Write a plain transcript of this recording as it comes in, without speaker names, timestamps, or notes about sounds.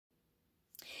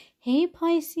Hey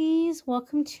Pisces,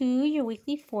 welcome to your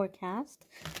weekly forecast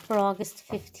for August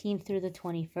 15th through the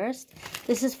 21st.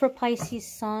 This is for Pisces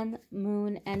Sun,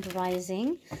 Moon, and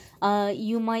Rising.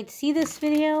 You might see this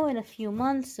video in a few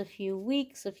months, a few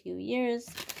weeks, a few years.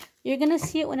 You're going to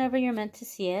see it whenever you're meant to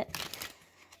see it.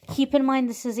 Keep in mind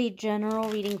this is a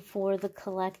general reading for the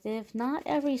collective. Not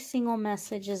every single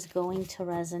message is going to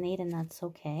resonate, and that's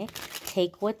okay.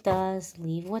 Take what does,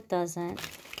 leave what doesn't.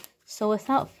 So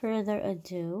without further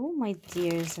ado, my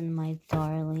dears and my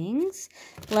darlings,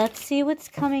 let's see what's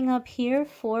coming up here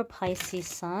for Pisces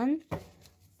Sun,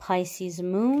 Pisces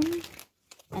Moon,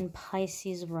 and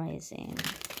Pisces Rising.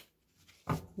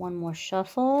 One more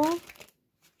shuffle.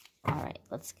 All right,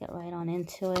 let's get right on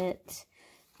into it.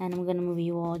 And I'm going to move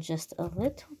you all just a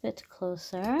little bit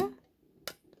closer.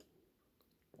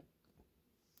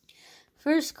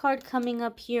 First card coming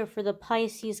up here for the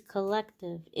Pisces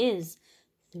collective is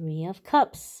Three of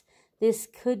Cups. This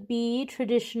could be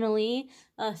traditionally,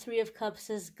 Three of Cups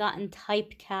has gotten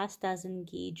typecast as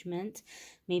engagement.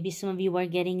 Maybe some of you are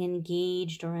getting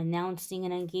engaged or announcing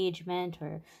an engagement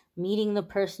or meeting the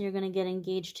person you're going to get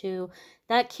engaged to.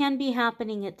 That can be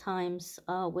happening at times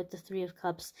with the Three of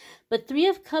Cups. But Three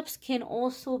of Cups can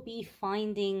also be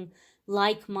finding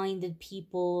like-minded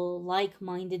people,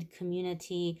 like-minded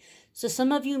community. So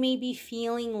some of you may be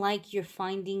feeling like you're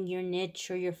finding your niche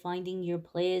or you're finding your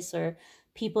place or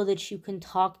people that you can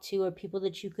talk to or people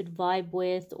that you could vibe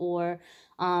with, or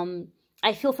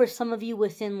I feel for some of you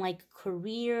within like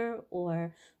career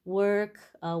or work,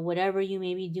 whatever you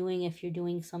may be doing, if you're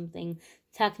doing something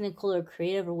technical or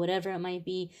creative or whatever it might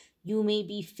be, you may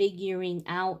be figuring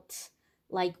out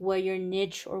like where your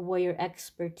niche or where your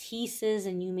expertise is,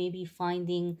 and you may be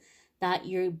finding that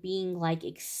you're being like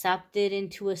accepted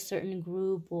into a certain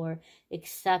group or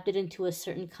accepted into a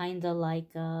certain kind of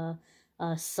like a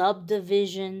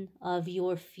subdivision of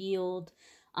your field.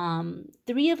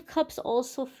 Three of Cups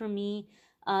also for me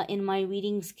in my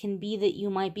readings can be that you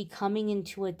might be coming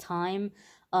into a time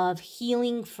of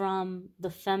healing from the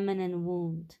feminine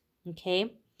wound,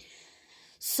 okay?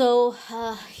 So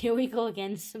here we go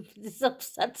again. This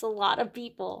upsets a lot of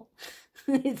people.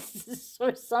 It's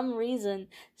for some reason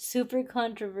super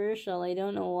controversial. I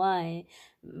don't know why.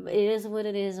 It is what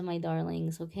it is, my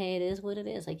darlings. Okay, it is what it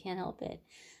is. I can't help it.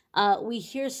 We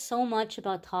hear so much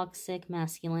about toxic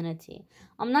masculinity.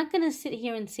 I'm not going to sit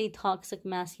here and say toxic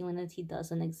masculinity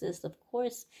doesn't exist. Of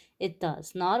course it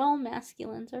does. Not all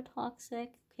masculines are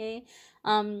toxic, okay?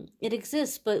 It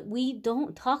exists, but we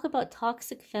don't talk about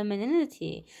toxic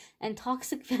femininity. And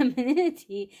toxic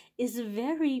femininity is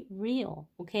very real,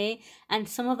 okay? And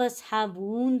some of us have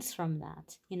wounds from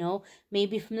that, you know?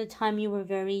 Maybe from the time you were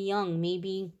very young,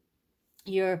 maybe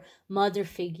your mother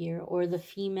figure or the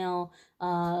female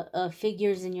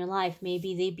figures in your life,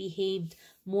 maybe they behaved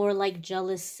more like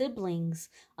jealous siblings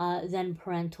than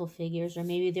parental figures, or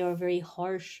maybe they were very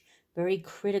harsh, very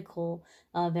critical,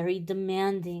 very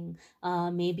demanding.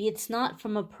 Maybe it's not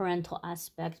from a parental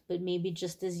aspect, but maybe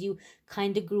just as you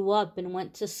kind of grew up and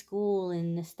went to school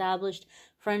and established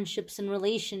friendships and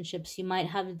relationships, you might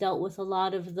have dealt with a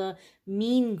lot of the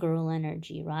mean girl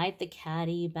energy, right? The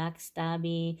catty,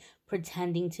 backstabby,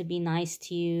 pretending to be nice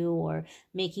to you, or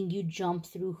making you jump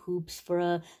through hoops for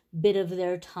a bit of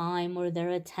their time or their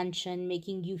attention,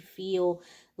 making you feel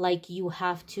like you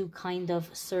have to kind of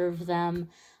serve them.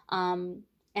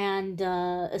 And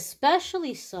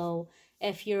especially so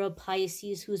if you're a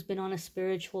Pisces who's been on a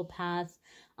spiritual path.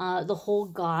 The whole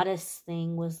goddess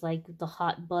thing was like the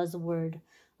hot buzzword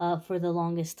for the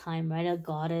longest time, right? A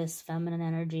goddess, feminine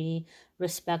energy,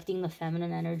 respecting the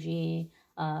feminine energy,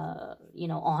 you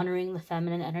know, honoring the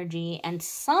feminine energy. And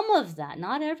some of that,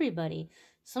 not everybody,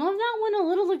 some of that went a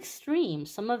little extreme.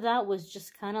 Some of that was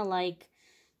just kind of like,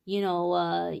 you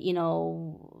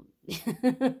know,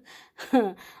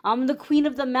 I'm the queen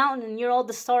of the mountain and you're all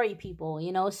the sorry people,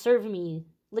 you know, serve me,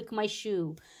 lick my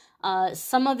shoe.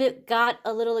 Some of it got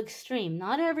a little extreme.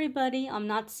 Not everybody. I'm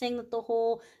not saying that the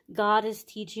whole goddess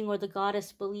teaching or the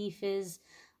goddess belief is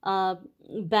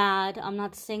bad. I'm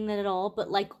not saying that at all. But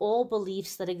like all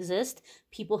beliefs that exist,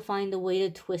 people find a way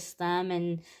to twist them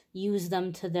and use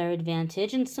them to their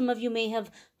advantage. And some of you may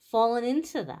have fallen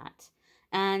into that.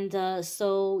 And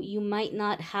so you might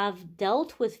not have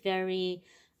dealt with very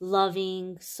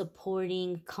loving,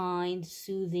 supporting, kind,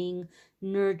 soothing,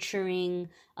 nurturing,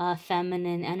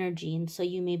 feminine energy. And so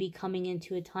you may be coming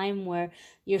into a time where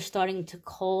you're starting to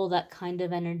call that kind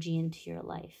of energy into your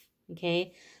life,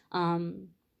 okay?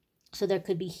 So there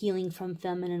could be healing from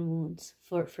feminine wounds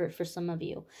for some of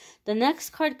you. The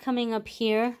next card coming up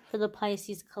here for the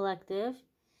Pisces collective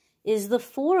is the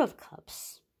Four of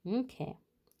Cups, okay?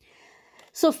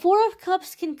 So Four of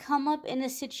Cups can come up in a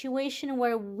situation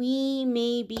where we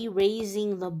may be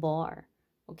raising the bar.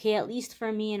 Okay, at least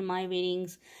for me in my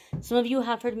readings. Some of you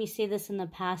have heard me say this in the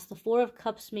past. The Four of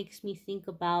Cups makes me think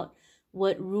about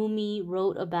what Rumi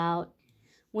wrote about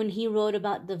when he wrote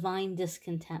about divine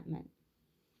discontentment.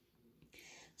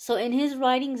 So in his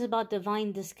writings about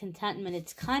divine discontentment,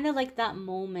 it's kind of like that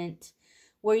moment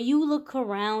where you look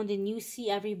around and you see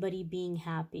everybody being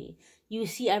happy. You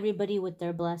see everybody with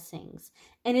their blessings.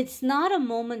 And it's not a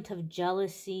moment of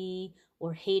jealousy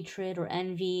or hatred or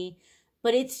envy,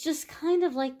 but it's just kind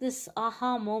of like this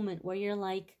aha moment where you're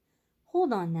like,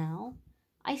 hold on now.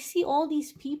 I see all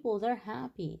these people, they're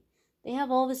happy. They have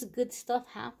all this good stuff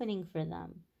happening for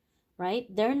them. Right?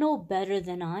 They're no better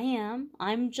than I am.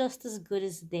 I'm just as good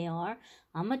as they are.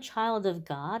 I'm a child of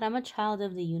God. I'm a child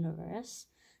of the universe.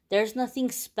 There's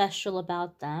nothing special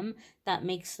about them that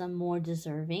makes them more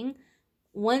deserving.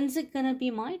 When's it going to be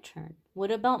my turn?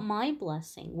 What about my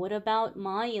blessing? What about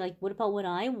what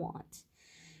I want?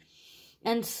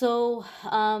 And so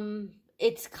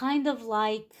it's kind of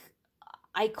like,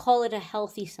 I call it a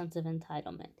healthy sense of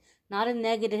entitlement. Not a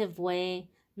negative way,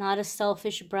 not a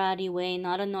selfish, bratty way,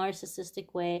 not a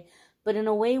narcissistic way, but in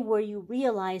a way where you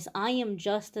realize I am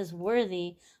just as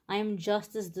worthy, I am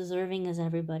just as deserving as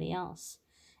everybody else.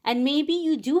 And maybe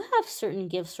you do have certain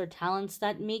gifts or talents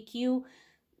that make you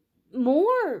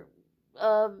more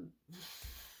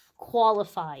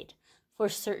qualified for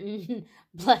certain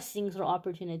blessings or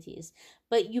opportunities.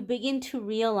 But you begin to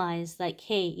realize like,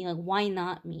 hey, why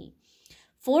not me?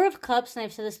 Four of Cups, and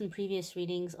I've said this in previous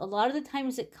readings, a lot of the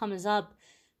times it comes up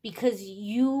because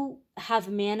you have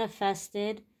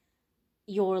manifested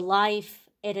your life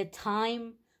at a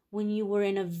time when you were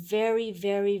in a very,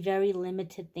 very, very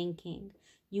limited thinking.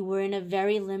 You were in a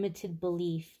very limited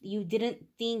belief. You didn't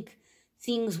think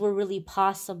things were really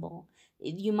possible.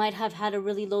 You might have had a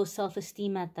really low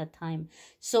self-esteem at that time.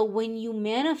 So when you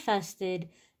manifested,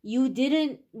 you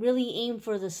didn't really aim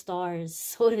for the stars,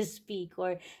 so to speak,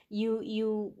 or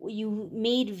you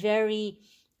made very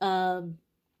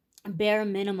bare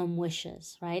minimum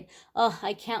wishes, right? Oh,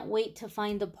 I can't wait to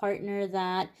find a partner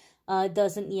that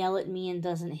doesn't yell at me and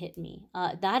doesn't hit me.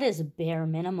 That is bare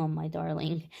minimum, my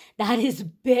darling. That is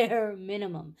bare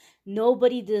minimum.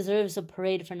 Nobody deserves a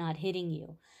parade for not hitting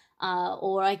you.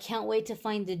 Or I can't wait to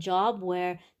find a job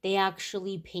where they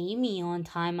actually pay me on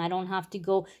time. I don't have to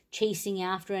go chasing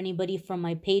after anybody for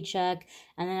my paycheck,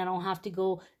 and then I don't have to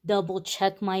go double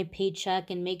check my paycheck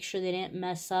and make sure they didn't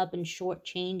mess up and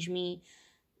shortchange me.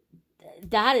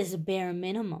 That is a bare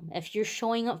minimum. If you're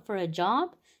showing up for a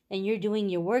job and you're doing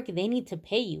your work, they need to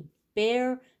pay you.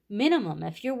 Bare minimum.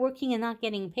 If you're working and not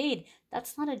getting paid,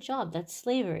 that's not a job. That's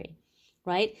slavery,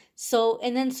 right? So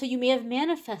you may have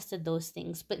manifested those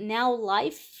things, but now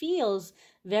life feels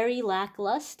very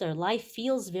lackluster. Life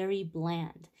feels very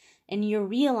bland. And you're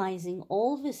realizing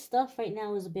all this stuff right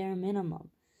now is bare minimum.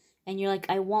 And you're like,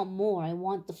 I want more. I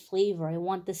want the flavor. I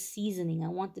want the seasoning. I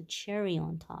want the cherry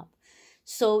on top.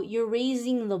 So you're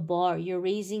raising the bar, you're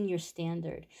raising your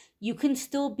standard. You can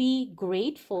still be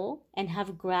grateful and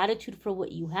have gratitude for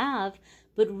what you have,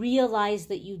 but realize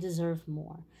that you deserve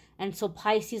more. And so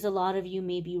Pisces, a lot of you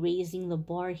may be raising the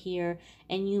bar here,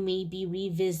 and you may be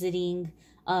revisiting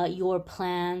your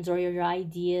plans or your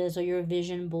ideas or your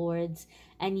vision boards,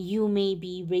 and you may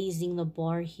be raising the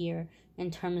bar here in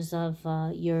terms of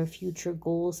your future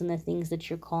goals and the things that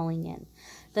you're calling in.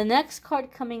 The next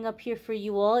card coming up here for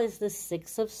you all is the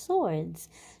Six of Swords.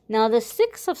 Now, the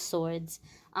Six of Swords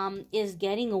is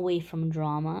getting away from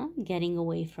drama, getting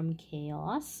away from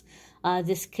chaos.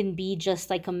 This can be just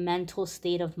like a mental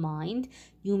state of mind.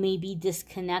 You may be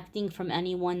disconnecting from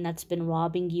anyone that's been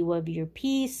robbing you of your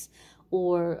peace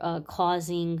or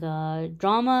causing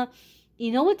drama.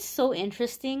 You know what's so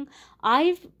interesting?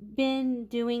 I've been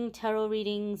doing tarot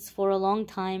readings for a long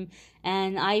time,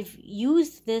 and I've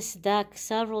used this deck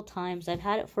several times. I've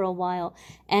had it for a while,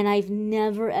 and I've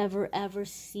never, ever, ever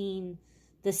seen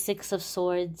the Six of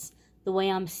Swords the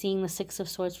way I'm seeing the Six of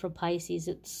Swords for Pisces.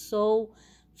 It's so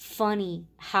funny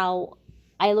how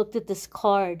I looked at this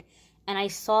card, and I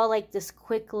saw like this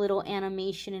quick little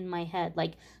animation in my head,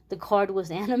 like the card was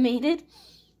animated.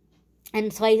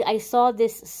 And so I saw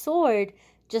this sword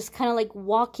just kind of like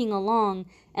walking along,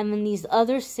 and then these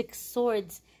other six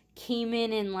swords came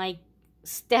in and like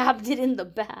stabbed it in the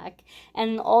back.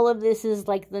 And all of this is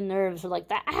like the nerves are like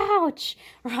the ouch,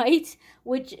 right?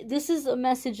 Which this is a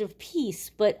message of peace,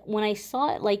 but when I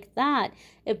saw it like that,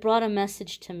 it brought a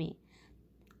message to me.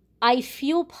 I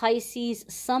feel, Pisces,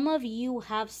 some of you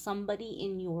have somebody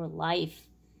in your life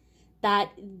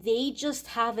that they just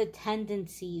have a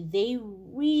tendency, they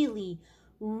really,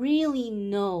 really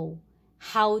know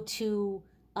how to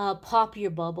pop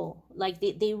your bubble. Like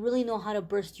they really know how to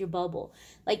burst your bubble.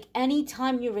 Like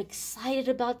anytime you're excited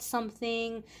about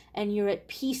something and you're at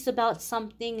peace about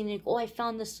something and you're like, oh, I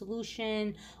found the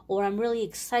solution, or I'm really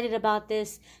excited about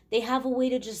this, they have a way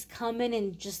to just come in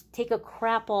and just take a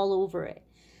crap all over it.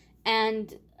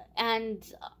 And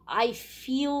I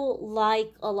feel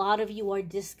like a lot of you are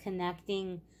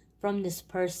disconnecting from this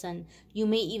person. You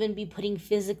may even be putting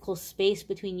physical space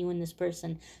between you and this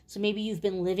person. So maybe you've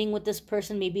been living with this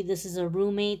person. Maybe this is a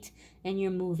roommate and you're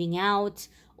moving out,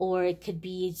 or it could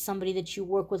be somebody that you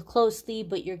work with closely,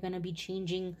 but you're going to be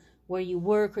changing where you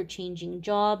work or changing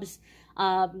jobs.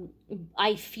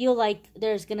 I feel like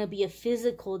there's going to be a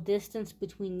physical distance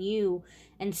between you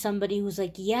and somebody who's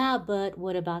like, yeah, but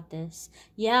what about this?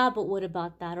 Yeah, but what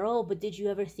about that? Or, oh, but did you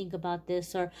ever think about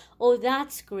this? Or, oh,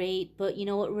 that's great, but you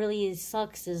know what really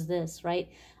sucks is this,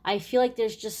 right? I feel like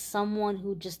there's just someone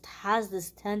who just has this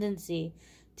tendency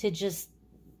to just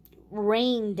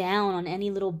rain down on any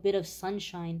little bit of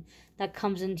sunshine that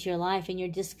comes into your life, and you're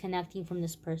disconnecting from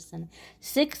this person.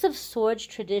 Six of Swords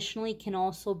traditionally can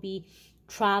also be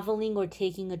traveling or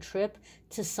taking a trip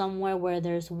to somewhere where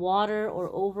there's water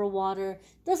or over water.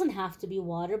 Doesn't have to be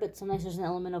water, but sometimes there's an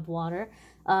element of water.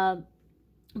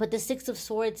 But the Six of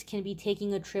Swords can be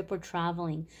taking a trip or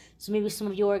traveling. So maybe some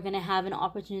of you are going to have an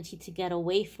opportunity to get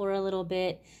away for a little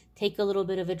bit, take a little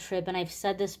bit of a trip. And I've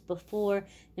said this before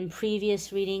in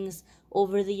previous readings,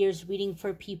 over the years reading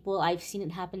for people. I've seen it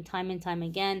happen time and time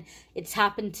again. It's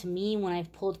happened to me when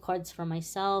I've pulled cards for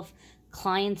myself,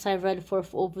 clients I've read for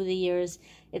over the years.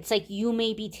 It's like you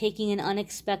may be taking an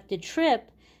unexpected trip,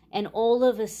 and all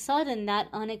of a sudden that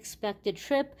unexpected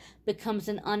trip becomes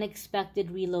an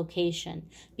unexpected relocation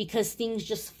because things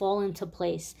just fall into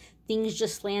place. Things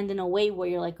just land in a way where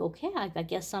you're like, okay, I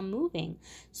guess I'm moving.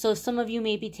 So some of you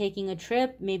may be taking a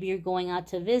trip. Maybe you're going out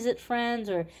to visit friends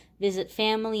or visit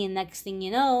family, and next thing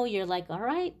you know, you're like, all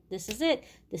right, this is it.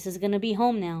 This is going to be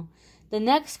home now. The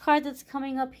next card that's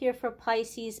coming up here for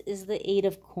Pisces is the Eight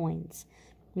of Coins.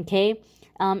 Okay?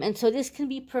 And so this can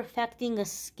be perfecting a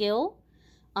skill,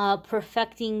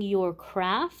 perfecting your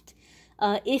craft.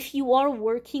 If you are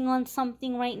working on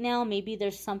something right now, maybe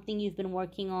there's something you've been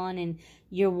working on and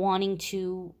you're wanting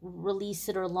to release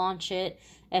it or launch it.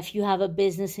 If you have a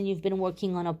business and you've been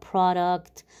working on a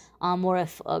product, or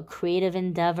a creative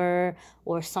endeavor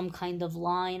or some kind of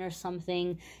line or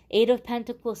something, Eight of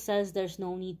Pentacles says there's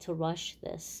no need to rush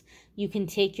this. You can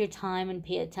take your time and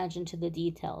pay attention to the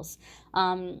details.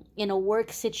 In a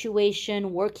work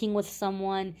situation, working with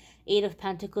someone, Eight of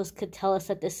Pentacles could tell us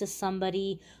that this is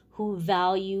somebody who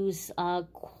values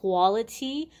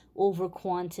quality over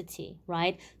quantity,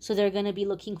 right? So they're going to be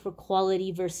looking for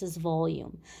quality versus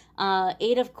volume.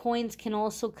 Eight of Coins can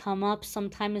also come up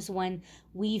sometimes when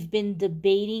we've been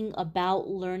debating about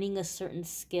learning a certain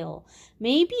skill.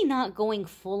 Maybe not going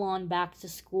full on back to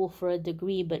school for a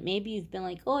degree, but maybe you've been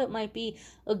like, oh, it might be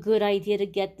a good idea to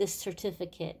get this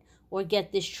certificate or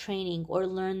get this training or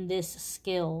learn this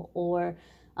skill, or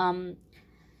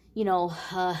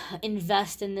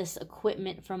invest in this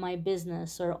equipment for my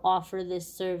business or offer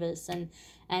this service, and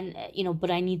but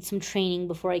I need some training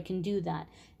before I can do that.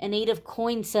 And Eight of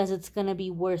Coins says it's going to be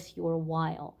worth your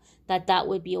while, that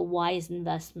would be a wise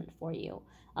investment for you.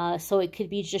 So it could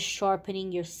be just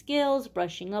sharpening your skills,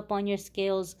 brushing up on your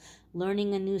skills,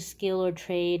 learning a new skill or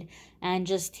trade, and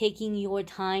just taking your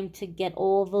time to get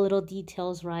all the little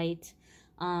details right.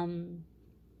 I'm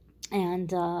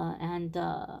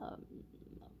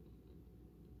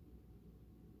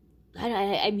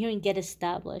hearing get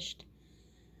established.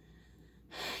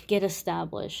 Get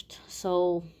established.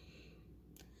 So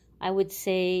I would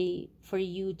say for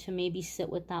you to maybe sit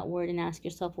with that word and ask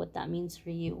yourself what that means for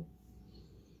you.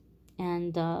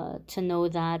 And to know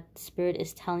that Spirit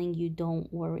is telling you,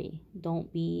 don't worry.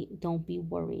 Don't be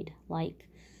worried. Like,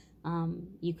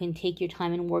 you can take your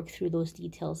time and work through those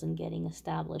details and getting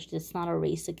established. It's not a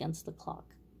race against the clock.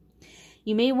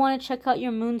 You may want to check out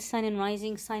your moon sign and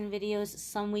rising sign videos.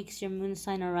 Some weeks your moon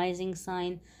sign or rising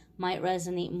sign might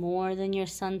resonate more than your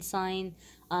sun sign.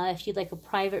 If you'd like a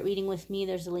private reading with me,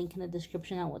 there's a link in the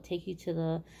description that will take you to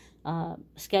the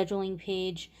scheduling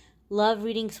page. Love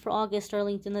readings for August are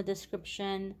linked in the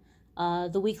description.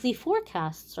 The weekly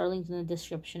forecasts are linked in the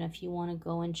description. If you want to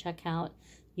go and check out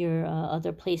your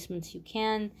other placements, you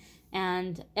can.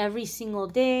 And every single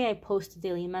day I post a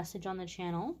daily message on the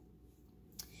channel.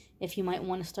 If you might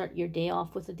want to start your day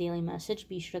off with a daily message,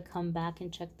 be sure to come back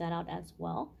and check that out as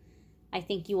well. I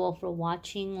thank you all for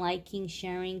watching, liking,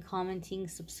 sharing, commenting,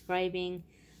 subscribing.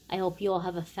 I hope you all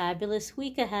have a fabulous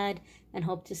week ahead and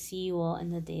hope to see you all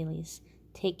in the dailies.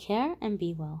 Take care and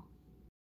be well.